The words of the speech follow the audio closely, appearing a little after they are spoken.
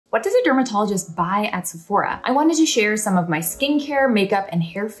What does a dermatologist buy at Sephora? I wanted to share some of my skincare, makeup, and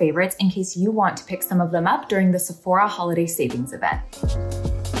hair favorites in case you want to pick some of them up during the Sephora Holiday Savings Event.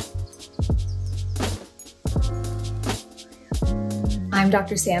 I'm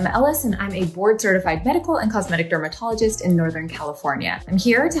Dr. Sam Ellis, and I'm a board-certified medical and cosmetic dermatologist in Northern California. I'm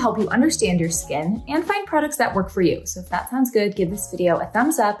here to help you understand your skin and find products that work for you. So if that sounds good, give this video a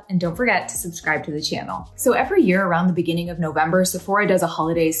thumbs up and don't forget to subscribe to the channel. So every year around the beginning of November, Sephora does a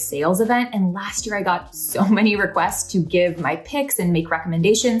holiday sales event, and last year I got so many requests to give my picks and make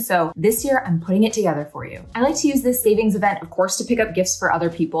recommendations, so this year I'm putting it together for you. I like to use this savings event, of course, to pick up gifts for other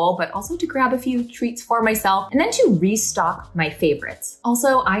people, but also to grab a few treats for myself and then to restock my favorites.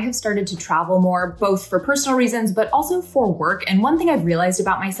 Also, I have started to travel more, both for personal reasons, but also for work. And one thing I've realized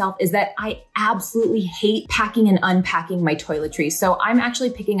about myself is that I absolutely hate packing and unpacking my toiletries. So I'm actually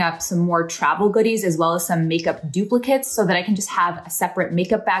picking up some more travel goodies as well as some makeup duplicates so that I can just have a separate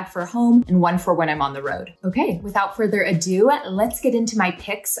makeup bag for home and one for when I'm on the road. Okay, without further ado, let's get into my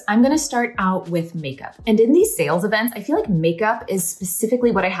picks. I'm gonna start out with makeup. And in these sales events, I feel like makeup is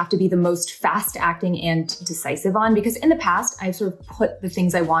specifically what I have to be the most fast acting and decisive on, because in the past, I've sort of put the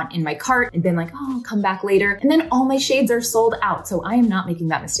things I want in my cart and been like, oh, I'll come back later. And then all my shades are sold out. So I am not making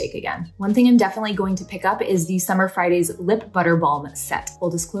that mistake again. One thing I'm definitely going to pick up is the Summer Fridays Lip Butter Balm set. Full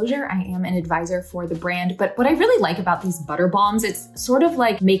disclosure, I am an advisor for the brand, but what I really like about these butter balms, it's sort of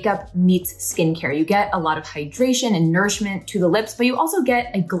like makeup meets skincare. You get a lot of hydration and nourishment to the lips, but you also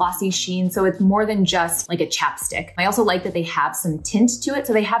get a glossy sheen. So it's more than just like a chapstick. I also like that they have some tint to it.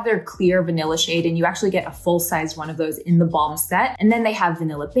 So they have their clear vanilla shade and you actually get a full-size one of those in the balm set. And then they have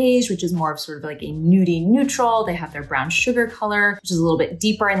vanilla beige, which is more of sort of like a nudie neutral. They have their brown sugar color, which is a little bit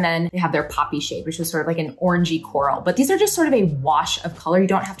deeper. And then they have their poppy shade, which is sort of like an orangey coral. But these are just sort of a wash of color. You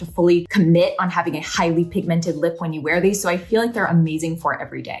don't have to fully commit on having a highly pigmented lip when you wear these. So I feel like they're amazing for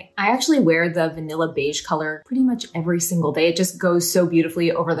every day. I actually wear the vanilla beige color pretty much every single day. It just goes so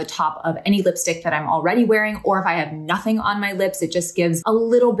beautifully over the top of any lipstick that I'm already wearing. Or if I have nothing on my lips, it just gives a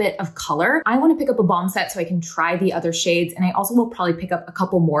little bit of color. I want to pick up a balm set so I can try the other shades. And I also will probably pick up a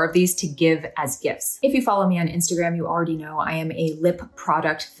couple more of these to give as gifts. If you follow me on Instagram, you already know I am a lip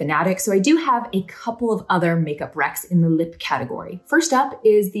product fanatic. So I do have a couple of other makeup recs in the lip category. First up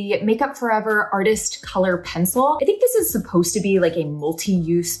is the Makeup Forever Artist Color Pencil. I think this is supposed to be like a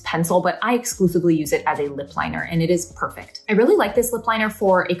multi-use pencil, but I exclusively use it as a lip liner and it is perfect. I really like this lip liner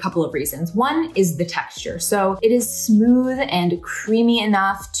for a couple of reasons. One is the texture. So it is smooth and creamy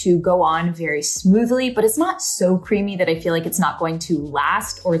enough to go on very smoothly, but it's not so creamy that I feel like it's not going to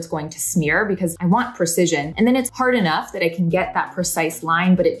last or it's going to smear, because I want precision. And then it's hard enough that I can get that precise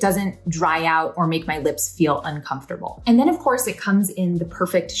line, but it doesn't dry out or make my lips feel uncomfortable. And then of course it comes in the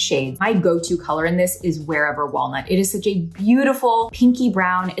perfect shades. My go-to color in this is Wherever Walnut. It is such a beautiful pinky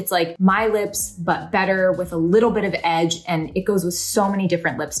brown. It's like my lips, but better with a little bit of edge, and it goes with so many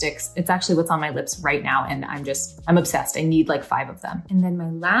different lipsticks. It's actually what's on my lips right now, and I'm obsessed. I need like 5 of them. And then my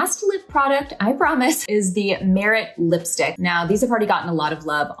last lip product, I promise, is the Merit lipstick. Now, these have already gotten a lot of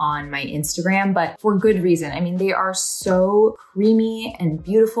love on my Instagram, but for good reason. I mean, they are so creamy and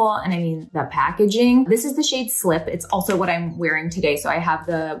beautiful. And I mean, the packaging, this is the shade Slip. It's also what I'm wearing today. So I have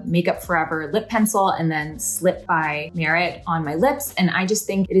the Makeup Forever lip pencil and then Slip by Merit on my lips. And I just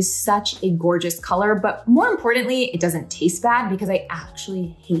think it is such a gorgeous color, but more importantly, it doesn't taste bad, because I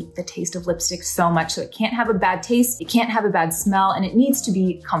actually hate the taste of lipstick so much. So it can't have a bad taste, it can't have a bad smell, and it needs to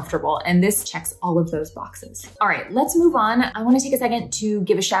be comfortable. And this checks all of those boxes. All right, let's move on. I want to take a second to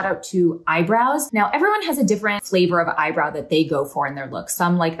give a shout out to eyebrows. Now, everyone has a different flavor of eyebrow that they go for in their look.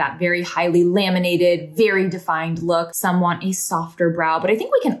 Some like that very highly laminated, very defined look. Some want a softer brow, but I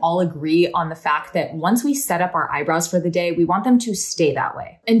think we can all agree on the fact that once we set up our eyebrows for the day, we want them to stay that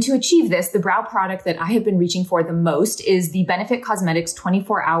way. And to achieve this, the brow product that I have been reaching for the most is the Benefit Cosmetics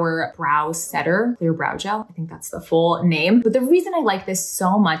 24-Hour Brow Setter, Clear Brow Gel. I think that's the full name. But the reason I like this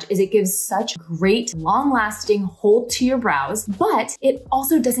so much is it gives such great, long-lasting hold to your brows, but it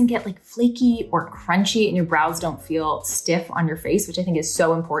also doesn't get like flaky or crunchy, and your brows don't feel stiff on your face, which I think is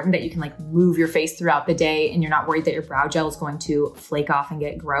so important, that you can like move your face throughout the day and you're not worried that your brow gel is going to flake off and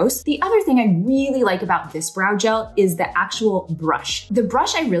get gross. The other thing I really like about this brow gel is the actual brush. The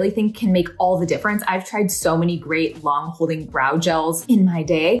brush I really think can make all the difference. I've tried so many great long long holding brow gels in my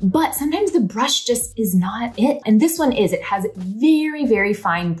day, but sometimes the brush just is not it. And this one is. It has very, very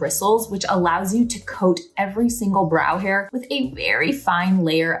fine bristles, which allows you to coat every single brow hair with a very fine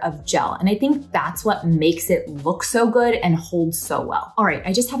layer of gel. And I think that's what makes it look so good and hold so well. All right,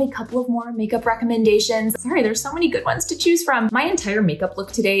 I just have a couple of more makeup recommendations. Sorry, there's so many good ones to choose from. My entire makeup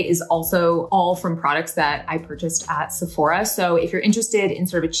look today is also all from products that I purchased at Sephora. So if you're interested in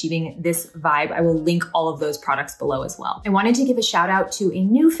sort of achieving this vibe, I will link all of those products below as well. I wanted to give a shout out to a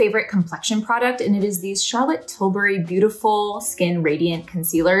new favorite complexion product, and it is these Charlotte Tilbury Beautiful Skin Radiant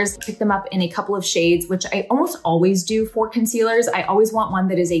Concealers. I picked them up in a couple of shades, which I almost always do for concealers. I always want one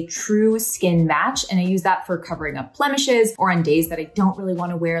that is a true skin match, and I use that for covering up blemishes or on days that I don't really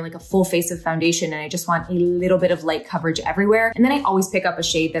want to wear like a full face of foundation and I just want a little bit of light coverage everywhere. And then I always pick up a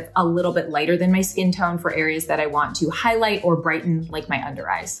shade that's a little bit lighter than my skin tone for areas that I want to highlight or brighten, like my under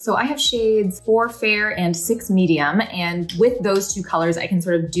eyes. So I have shades 4 fair and 6 medium, and with those two colors, I can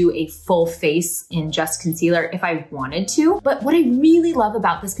sort of do a full face in just concealer if I wanted to. But what I really love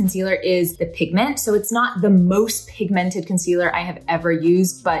about this concealer is the pigment. So it's not the most pigmented concealer I have ever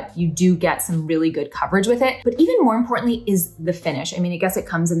used, but you do get some really good coverage with it. But even more importantly is the finish. I mean, I guess it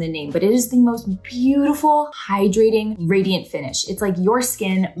comes in the name, but it is the most beautiful, hydrating, radiant finish. It's like your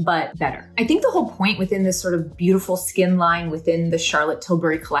skin, but better. I think the whole point within this sort of beautiful skin line within the Charlotte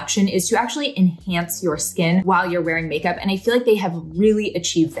Tilbury collection is to actually enhance your skin while you're wearing makeup. And I feel like they have really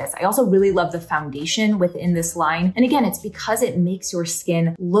achieved this. I also really love the foundation within this line. And again, it's because it makes your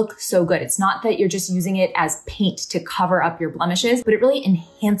skin look so good. It's not that you're just using it as paint to cover up your blemishes, but it really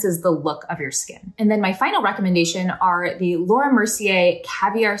enhances the look of your skin. And then my final recommendation are the Laura Mercier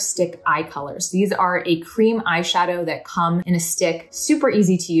Caviar Stick Eye Colors. These are a cream eyeshadow that come in a stick, super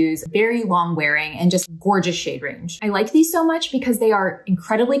easy to use, very long wearing, and just gorgeous shade range. I like these so much because they are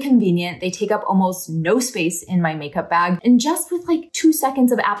incredibly convenient. They take up almost no space in my makeup bag. And just with like 2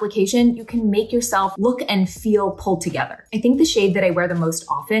 seconds of application, you can make yourself look and feel pulled together. I think the shade that I wear the most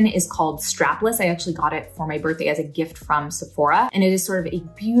often is called Strapless. I actually got it for my birthday as a gift from Sephora, and it is sort of a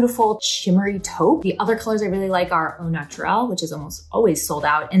beautiful shimmery taupe. The other colors I really like are Au Naturel, which is almost always sold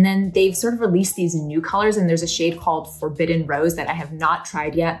out. And then they've sort of released these new colors, and there's a shade called Forbidden Rose that I have not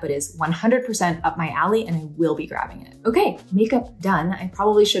tried yet, but is 100% up my alley, and I will be grabbing it. Okay, makeup done. I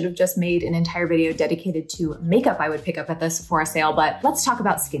probably should have just made an entire video dedicated to makeup I would pick up at the Sephora sale, but let's talk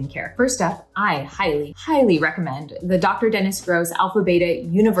about skincare. First up, I highly recommend the Dr. Dennis Gross Alpha Beta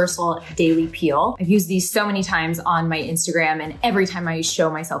Universal Daily Peel. I've used these so many times on my Instagram, and every time I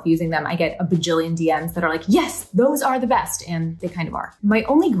show myself using them, I get a bajillion DMs that are like, yes, those are the best, and they kind of are. My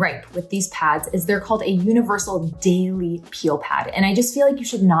only gripe with these pads is they're called a Universal Daily Peel Pad, and I just feel like you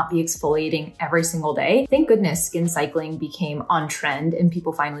should not be exfoliating every single day. Thank goodness skin cycling became on trend and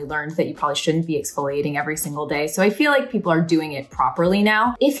people finally learned that you probably shouldn't be exfoliating every single day. So I feel like people are doing it properly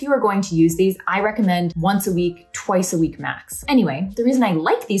now. If you are going to use these, I recommend once a week, twice a week max. Anyway, the reason I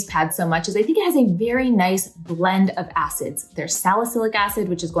like these pads so much is I think it has a very nice blend of acids. There's salicylic acid,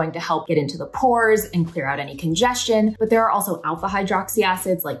 which is going to help get into the pores and clear out any congestion, but there are also alpha hydroxy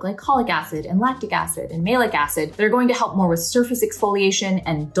acids like glycolic acid and lactic acid and malic acid that are going to help more with surface exfoliation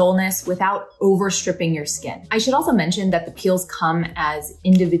and dullness without overstripping your skin. I should also mention that the peels come as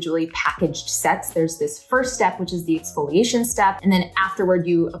individually packaged sets. There's this first step, which is the exfoliation step, and then afterward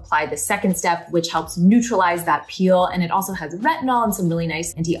you apply the second step, which helps neutralize that peel, and it also has retinol and some really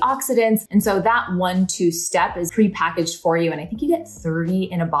nice antioxidants. And so that 1-2 step is pre-packaged for you, and I think you get 30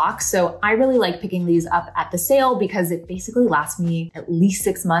 in a box. So I really like picking these up at the sale because it basically lasts me at least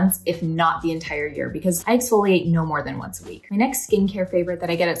 6 months, if not the entire year, because I exfoliate no more than once a week. My next skincare favorite that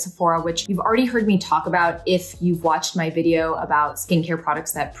I get at Sephora, which you've already heard me talk about if you've watched my video about skincare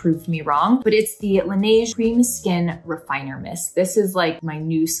products that proved me wrong, but it's the Laneige Cream Skin Refiner Mist. This is like my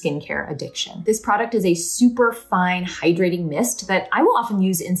new skincare addiction. This product is a super fine hydrating mist that I will often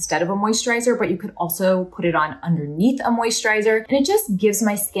use instead of a moisturizer, but you could also put it on underneath a moisturizer, and it just gives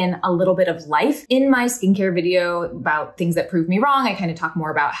my skin a little bit of life. In my skincare video about things that proved me wrong, I kind of talk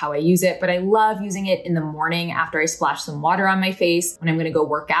more about how I use it, but I love using it in the morning after I splash some water on my face when I'm gonna go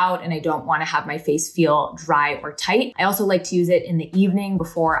work out and I don't wanna have my face feel dry or tight. I also like to use it in the evening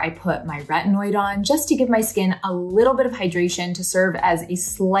before I put my retinoid on, just to give my skin a little bit of hydration to serve as a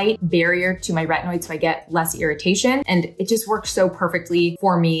slight barrier to my retinoid so I get less irritation. And it just works so perfectly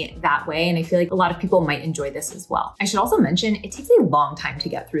for me that way. And I feel like a lot of people might enjoy this as well. I should also mention it takes a long time to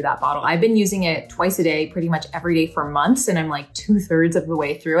get through that bottle. I've been using it twice a day, pretty much every day for months, and I'm like 2/3 of the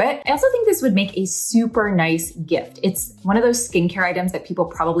way through it. I also think this would make a super nice gift. It's one of those skincare items that people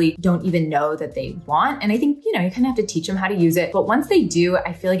probably don't even know that they want. And I think, you kind of have to teach them how to use it. But once they do,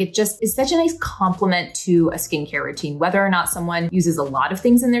 I feel like it just is such a nice compliment to to a skincare routine, whether or not someone uses a lot of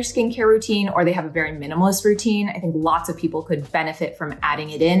things in their skincare routine or they have a very minimalist routine. I think lots of people could benefit from adding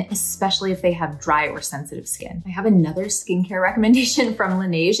it in, especially if they have dry or sensitive skin. I have another skincare recommendation from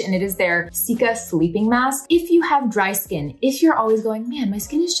Laneige, and it is their Cica Sleeping Mask. If you have dry skin, if you're always going, man, my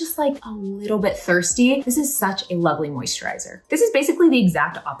skin is just like a little bit thirsty, this is such a lovely moisturizer. This is basically the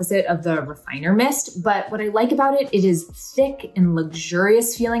exact opposite of the Refiner Mist, but what I like about it, it is thick and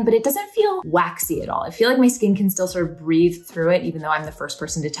luxurious feeling, but it doesn't feel waxy at all. I feel like my skin can still sort of breathe through it, even though I'm the first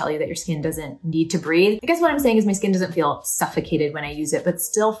person to tell you that your skin doesn't need to breathe. I guess what I'm saying is my skin doesn't feel suffocated when I use it, but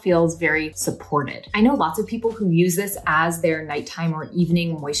still feels very supported. I know lots of people who use this as their nighttime or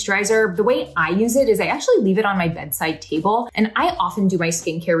evening moisturizer. The way I use it is I actually leave it on my bedside table, and I often do my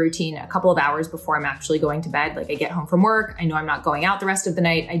skincare routine a couple of hours before I'm actually going to bed. Like I get home from work, I know I'm not going out the rest of the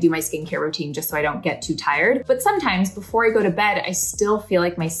night, I do my skincare routine just so I don't get too tired. But sometimes before I go to bed, I still feel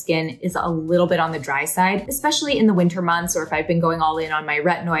like my skin is a little bit on the dry side, especially in the winter months or if I've been going all in on my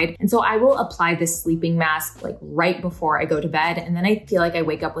retinoid. And so I will apply this sleeping mask like right before I go to bed, and then I feel like I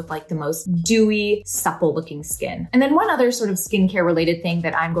wake up with like the most dewy, supple looking skin. And then one other sort of skincare related thing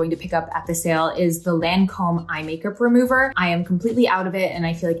that I'm going to pick up at the sale is the Lancome eye makeup remover. I am completely out of it, and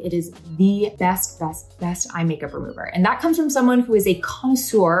I feel like it is the best eye makeup remover. And that comes from someone who is a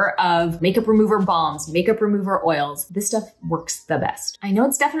connoisseur of makeup remover balms, makeup remover oils. This stuff works the best. I know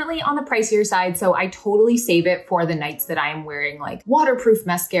it's definitely on the pricier side, so I totally save it for the nights that I am wearing like waterproof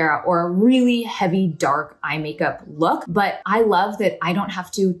mascara or a really heavy dark eye makeup look. But I love that I don't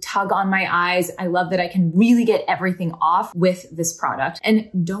have to tug on my eyes. I love that I can really get everything off with this product. And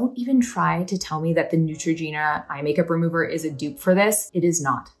don't even try to tell me that the Neutrogena eye makeup remover is a dupe for this. It is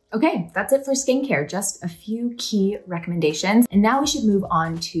not. Okay, that's it for skincare, just a few key recommendations. And now we should move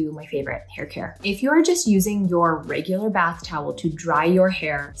on to my favorite, hair care. If you're just using your regular bath towel to dry your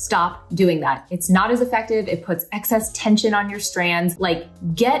hair, stop doing that. It's not as effective. It puts excess tension on your strands. Like,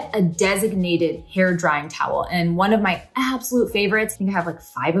 get a designated hair drying towel. And one of my absolute favorites, I think I have like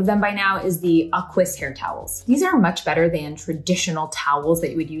 5 of them by now, is the Aquis hair towels. These are much better than traditional towels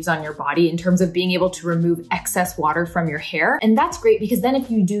that you would use on your body in terms of being able to remove excess water from your hair. And that's great because then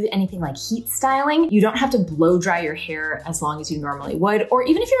if you do anything like heat styling, you don't have to blow dry your hair as long as you normally would. Or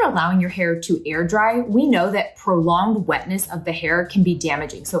even if you're allowing your hair to air dry, we know that prolonged wetness of the hair can be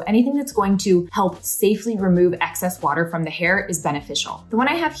damaging. So anything that's going to help safely remove excess water from the hair is beneficial. The one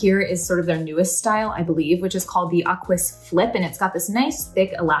I have here is sort of their newest style, I believe, which is called the Aquis Flip. And it's got this nice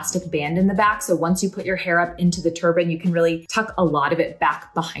thick elastic band in the back. So once you put your hair up into the turban, you can really tuck a lot of it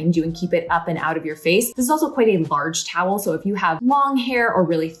back behind you and keep it up and out of your face. This is also quite a large towel. So if you have long hair or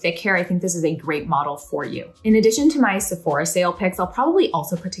really thick hair, I think this is a great model for you. In addition to my Sephora sale picks, I'll probably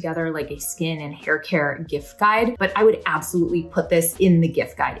also put together like a skin and hair care gift guide, but I would absolutely put this in the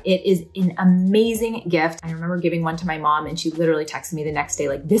gift guide. It is an amazing gift. I remember giving one to my mom and she literally texted me the next day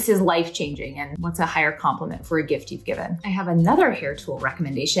like, this is life-changing, and what's a higher compliment for a gift you've given? I have another hair tool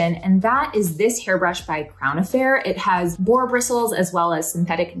recommendation, and that is this hairbrush by Crown Affair. It has boar bristles as well as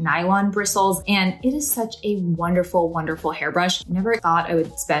synthetic nylon bristles, and it is such a wonderful, wonderful hairbrush. I never thought I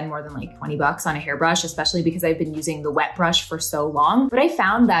would spend more than like 20 bucks on a hairbrush, especially because I've been using the wet brush for so long. But I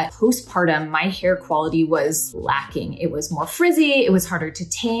found that postpartum, my hair quality was lacking. It was more frizzy, it was harder to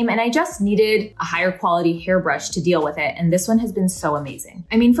tame, and I just needed a higher quality hairbrush to deal with it. And this one has been so amazing.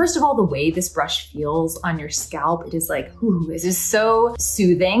 I mean, first of all, the way this brush feels on your scalp, it is like, ooh, this is so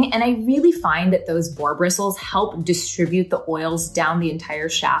soothing. And I really find that those boar bristles help distribute the oils down the entire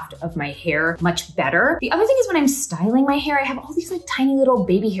shaft of my hair much better. The other thing is when I'm styling my hair, I have all these like tiny little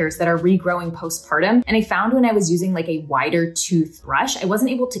baby hairs that are regrowing postpartum. And I found when I was using like a wider tooth brush, I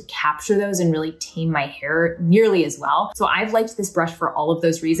wasn't able to capture those and really tame my hair nearly as well. So I've liked this brush for all of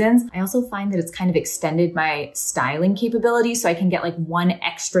those reasons. I also find that it's kind of extended my styling capability, so I can get like one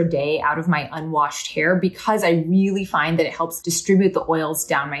extra day out of my unwashed hair because I really find that it helps distribute the oils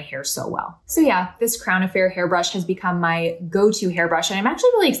down my hair so well. So yeah, this Crown Affair hairbrush has become my go-to hairbrush, and I'm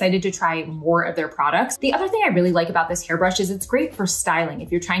actually really excited to try more of their products. The other thing I really like about this hairbrush is it's great for styling.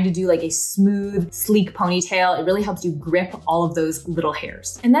 If you're trying to do like a smooth, sleek ponytail, it really helps you grip all of those little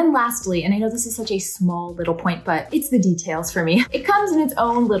hairs. And then lastly, and I know this is such a small little point, but it's the details for me. It comes in its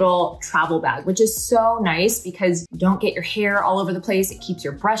own little travel bag, which is so nice because you don't get your hair all over the place. It keeps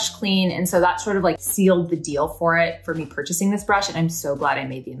your brush clean. And so that sort of like sealed the deal for me purchasing this brush. And I'm so glad I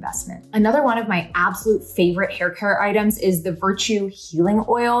made the investment. Another one of my absolute favorite hair care items is the Virtue Healing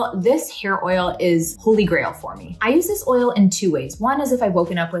Oil. This hair oil is holy grail for me. I use this oil in 2 ways. One is if I've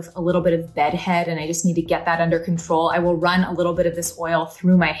woken up with a little bit of bedhead and I just need to get that under control, I will run a little bit of this oil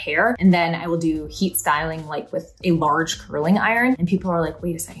through my hair, and then I will do heat styling like with a large curling iron. And people are like,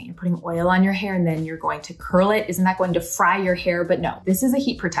 wait a second, you're putting oil on your hair and then you're going to curl it. Isn't that going to fry your hair? But no, this is a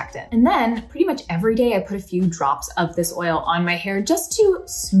heat protectant. And then pretty much every day I put a few drops of this oil on my hair just to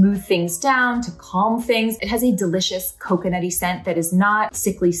smooth things down, to calm things. It has a delicious coconutty scent that is not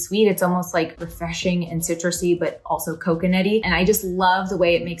sickly sweet. It's almost like refreshing and citrusy, but also coconutty. And I just love the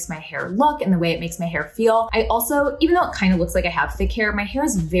way it makes my hair look and the way it makes my hair feel. I also, even though it kind of looks like I have thick hair, my hair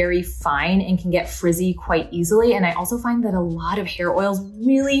is very fine and can get frizzy quite easily. And I also find that a lot of hair oils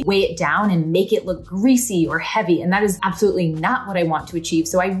really weigh it down and make it look greasy or heavy. And that is absolutely not what I want to achieve.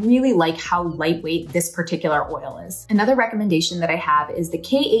 So I really like how lightweight this particular oil is. Another recommendation that I have is the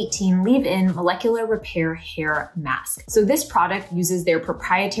K18 Leave-In Molecular Repair Hair Mask. So this product uses their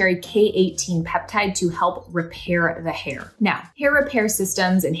proprietary K18 peptide to help repair the hair. Now, hair repair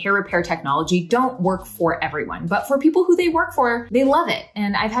systems and hair repair technology don't work for everyone, but for people who they work for, they love it.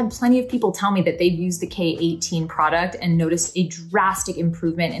 And I've had plenty of people tell me that they've used the K18 product and noticed a drastic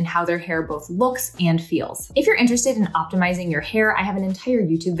improvement in how their hair both looks and feels. If you're interested in optimizing your hair, I have an entire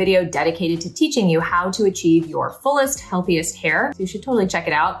YouTube video dedicated to teaching you how to achieve your fullest, healthiest hair. So you should totally check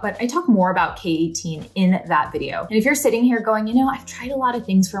it out. But I talk more about K18 in that video. And if you're sitting here going, you know, I've tried a lot of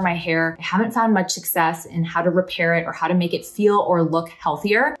things for my hair, I haven't found much success in how to repair it or how to make it feel or look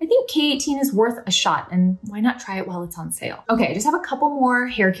healthier, I think K18 is worth a shot, and why not try it while it's on sale? Okay, I just have a couple more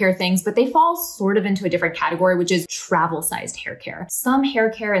hair care things, but they fall sort of into a different category, which is travel-sized hair care. Some hair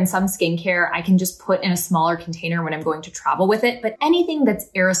care and some skincare I can just put in a smaller container when I'm going to travel with it, but anything that's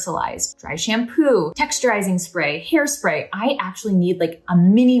aerosolized, dry shampoo, texturizing spray, hairspray, I actually need like a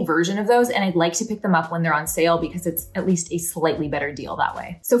mini version of those, and I'd like to pick them up when they're on sale because it's at least a slightly better deal that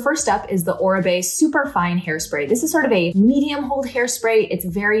way. So first up is the Oribe Super Fine Hairspray. This is sort of a medium hold hairspray. It's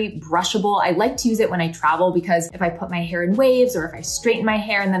very brushable. I like to use it when I travel because if I put my hair in waves or if I straighten my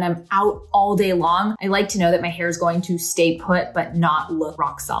hair and then I'm out all day long, I like to know that my hair is going to stay put but not look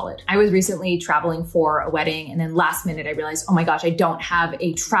rock solid. I was recently traveling for a wedding, and then last minute I realized, oh my gosh, I don't have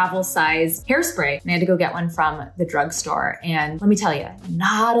a travel size hairspray, and I had to go get one from the drugstore. And let me tell you,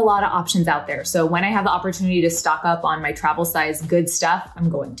 not a lot of options out there. So when I have the opportunity to stock up on my travel size good stuff, I'm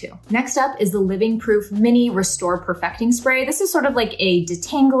going to. Next up is the Living Proof Mini Restore Perfecting Spray. This is sort of like a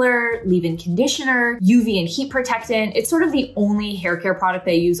detangler, leave-in conditioner, UV and heat protectant. It's sort of the only hair care product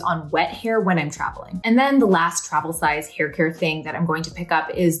that I use on wet hair when I'm traveling. And then the last travel size hair care thing that I'm going to pick up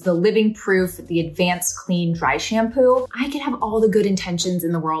is the Living Proof, the Advanced Clean Dry Shampoo. I can have all the good intentions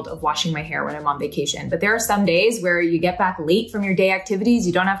in the world of washing my hair when I'm on vacation, but there are some days where you get back late from your day activities,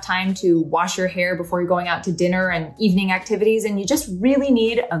 you don't have time to wash your hair before you're going out to dinner and evening activities, and you just really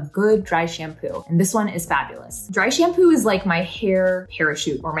need a good dry shampoo. And this one is fabulous. Dry shampoo is like my hair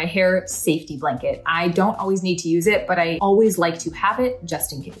parachute or my hair safety blanket. I don't always need to use it, but I always like to have it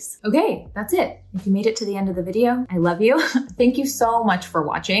just in case. Okay, that's it. If you made it to the end of the video, I love you. Thank you so much for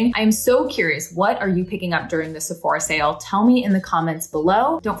watching. I'm so curious, what are you picking up during the Sephora sale? Tell me in the comments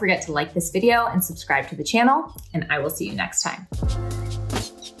below. Don't forget to like this video and subscribe to the channel, and I will see you next time.